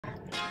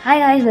Hi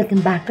guys,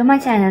 welcome back to my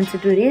channel. So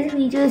today's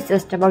video is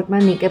just about my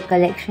makeup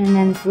collection,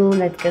 and so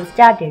let's get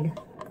started.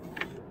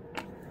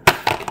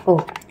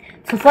 Oh,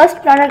 so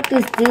first product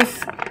is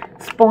this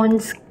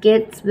sponge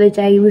kits which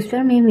I use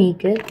for my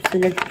makeup. So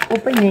let's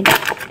open it.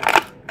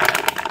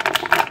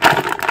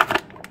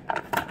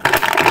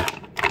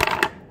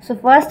 So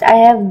first I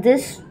have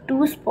this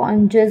two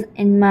sponges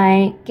in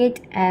my kit,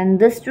 and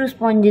these two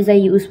sponges I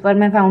use for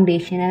my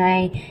foundation, and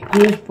I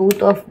use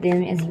both of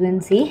them as you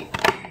can see.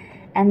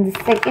 And the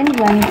second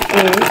one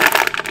is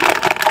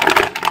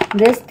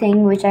this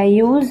thing which I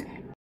use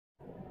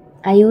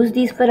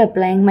these for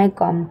applying my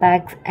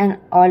compacts and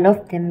all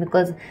of them,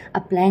 because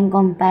applying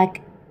compact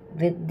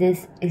with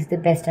this is the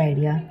best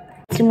idea.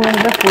 Let's move to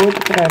the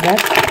fourth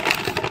product.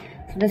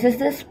 So this is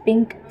this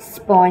pink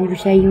sponge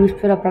which I use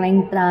for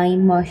applying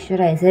prime,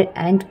 moisturizer,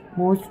 and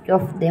most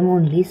of them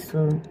only,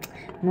 so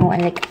no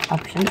like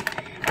option.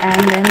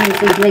 And then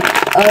this is like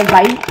a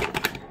white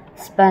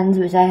sponge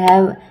which I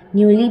have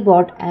newly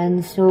bought,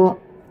 and so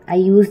I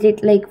used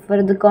it like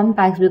for the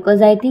compacts,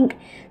 because I think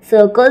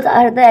circles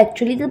are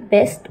actually the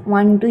best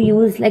one to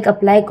use, like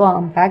apply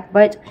compact,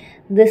 but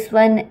this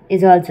one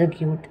is also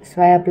cute,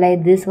 so I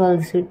applied this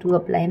also to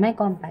apply my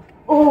compact.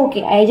 Oh,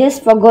 okay, I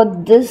just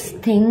forgot this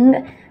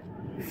thing.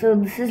 So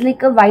this is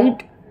like a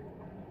white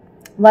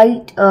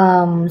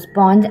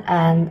sponge,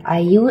 and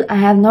I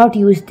have not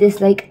used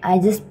this. Like I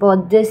just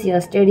bought this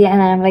yesterday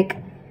and I'm like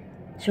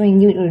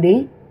showing you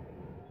today.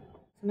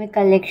 My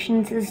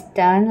collections is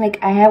done. Like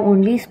I have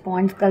only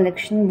sponge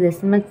collection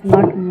this much,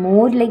 not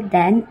more like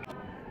that.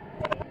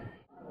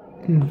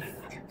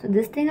 So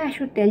this thing I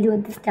should tell you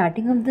at the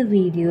starting of the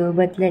video,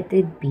 but let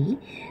it be.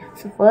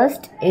 So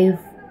first, if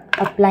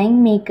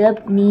applying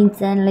makeup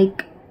needs and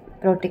like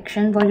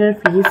protection for your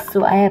face,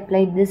 so I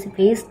applied this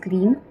face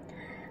cream.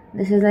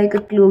 This is like a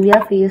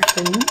Clovia face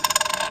cream,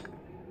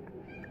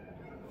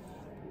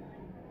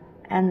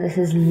 and this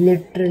is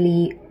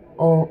literally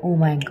oh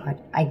my god,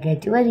 I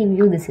get you a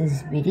review. This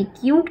is very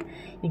cute.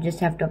 You just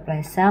have to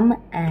apply some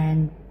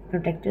and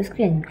protect your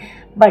skin.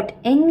 But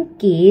in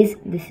case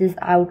this is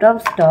out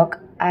of stock,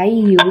 I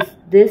use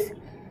this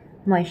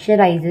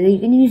moisturizer. You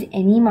can use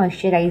any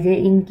moisturizer.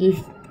 In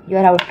case you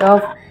are out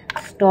of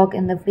stock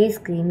in the face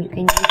cream, you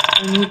can use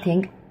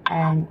anything,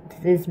 and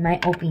this is my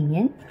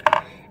opinion.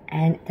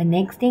 And the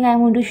next thing I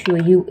want to show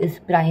you is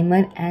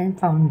primer and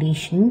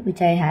foundation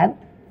which I have.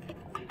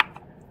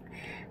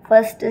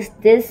 First is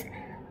this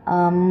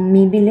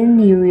Maybelline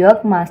New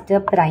York Master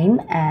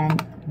Prime,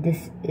 and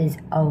this is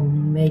a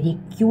very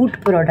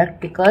cute product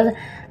because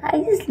I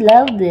just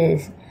love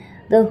this.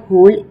 The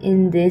hole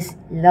in this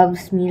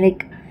loves me.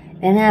 Like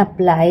when I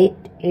applied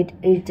it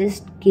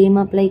just came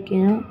up like,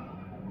 you know,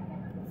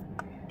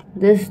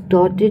 this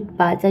dotted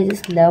parts. I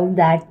just love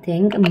that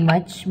thing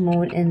much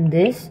more in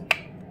this.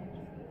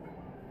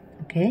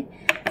 Okay,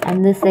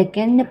 and the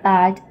second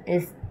part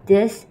is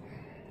this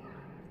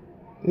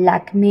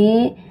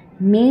Lakme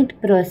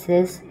Matte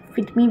Process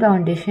Fit Me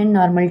Foundation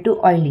Normal to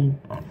Oily.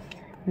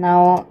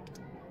 Now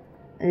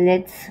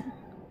let's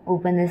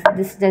open this.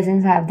 This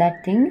doesn't have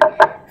that thing,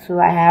 so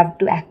I have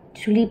to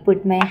actually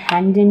put my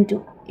hand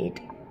into it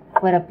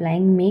for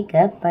applying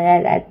makeup,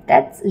 but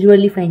that's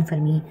really fine for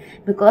me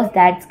because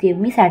that gave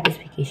me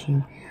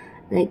satisfaction.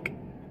 Like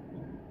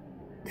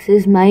this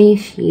is my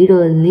shade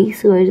only,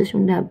 so I just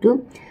don't have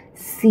to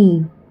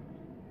see.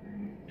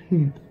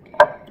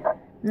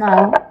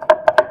 Now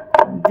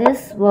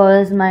this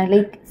was my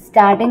like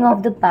starting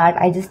of the part.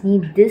 I just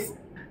need this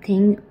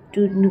thing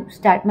to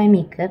start my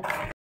makeup,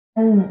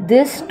 and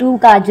this two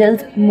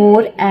kajals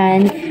more.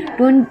 And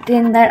don't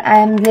think that I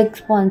am like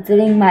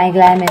sponsoring My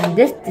Glam, and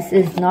this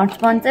is not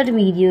sponsored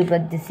video,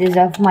 but this is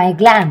of My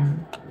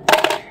Glam.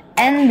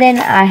 And then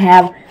I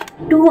have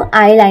two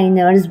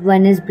eyeliners.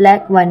 One is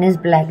black, one is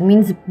black,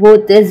 means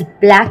both is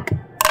black.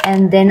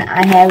 And then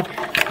I have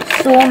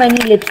so many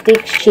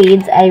lipstick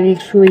shades. I will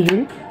show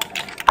you.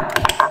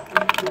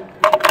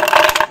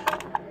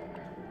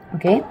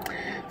 Okay,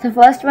 so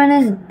first one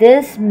is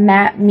this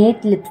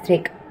matte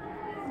lipstick.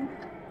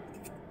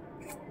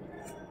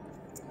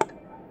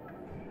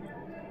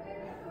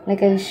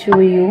 Like I'll show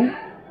you,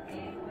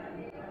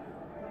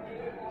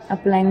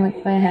 applying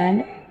with my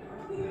hand.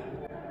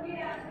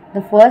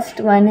 The first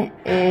one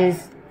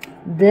is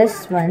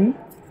this one,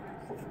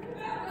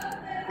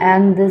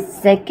 and the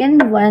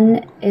second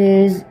one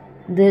is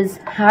this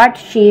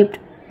heart-shaped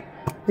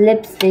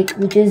lipstick,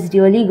 which is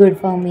really good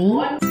for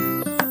me.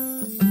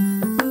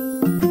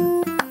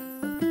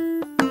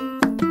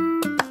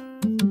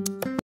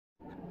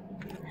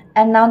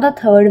 And now the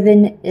third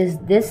one is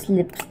this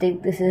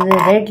lipstick. This is a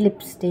red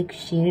lipstick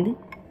shade.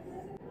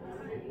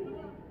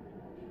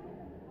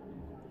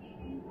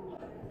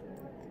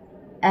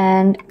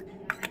 And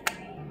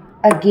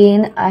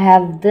again I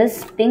have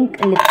this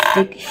pink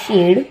lipstick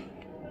shade.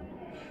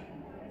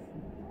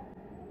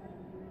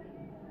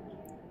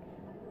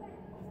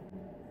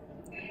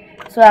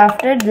 So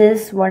after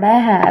this, what I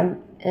have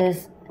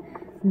is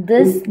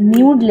this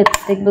nude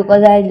lipstick,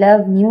 because I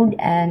love nude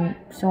and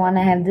so on.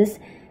 I have this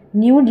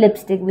nude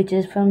lipstick which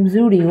is from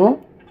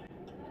Zudio.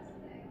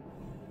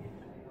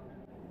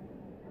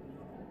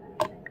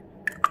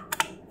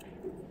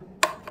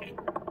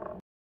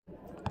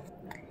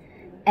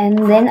 And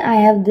then I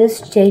have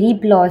this Cherry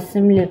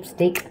Blossom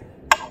lipstick.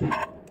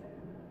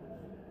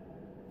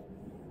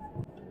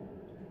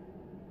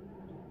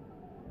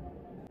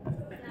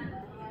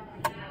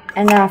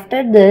 And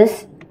after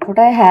this, what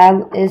I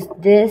have is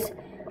this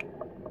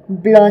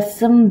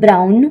Blossom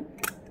Brown.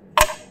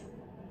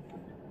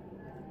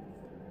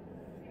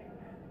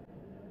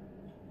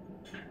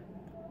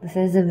 This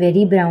is a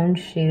very brown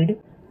shade.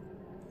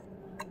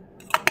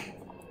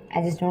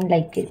 I just don't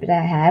like it, but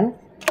I have.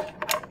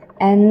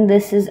 And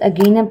this is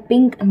again a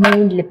pink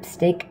nude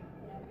lipstick.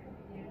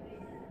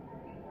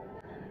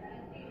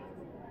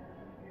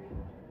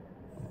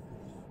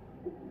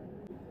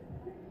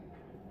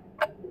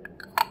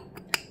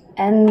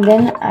 And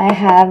then I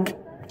have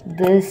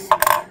this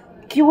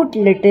cute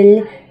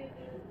little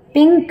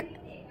pink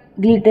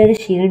glitter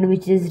shade,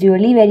 which is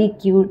really very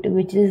cute,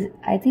 which is,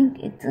 I think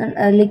it's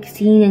like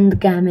seen in the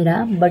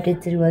camera, but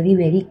it's really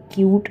very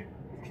cute.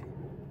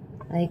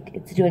 Like,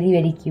 it's really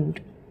very cute.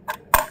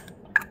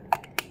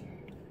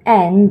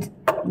 And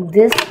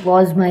this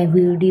was my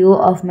video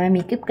of my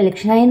makeup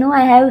collection. I know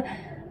I have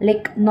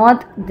like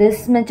not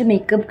this much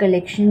makeup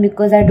collection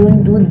because I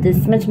don't do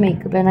this much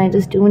makeup, and I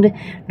just don't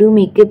do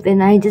makeup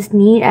when I just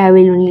need. I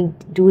will only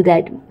do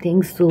that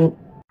thing. So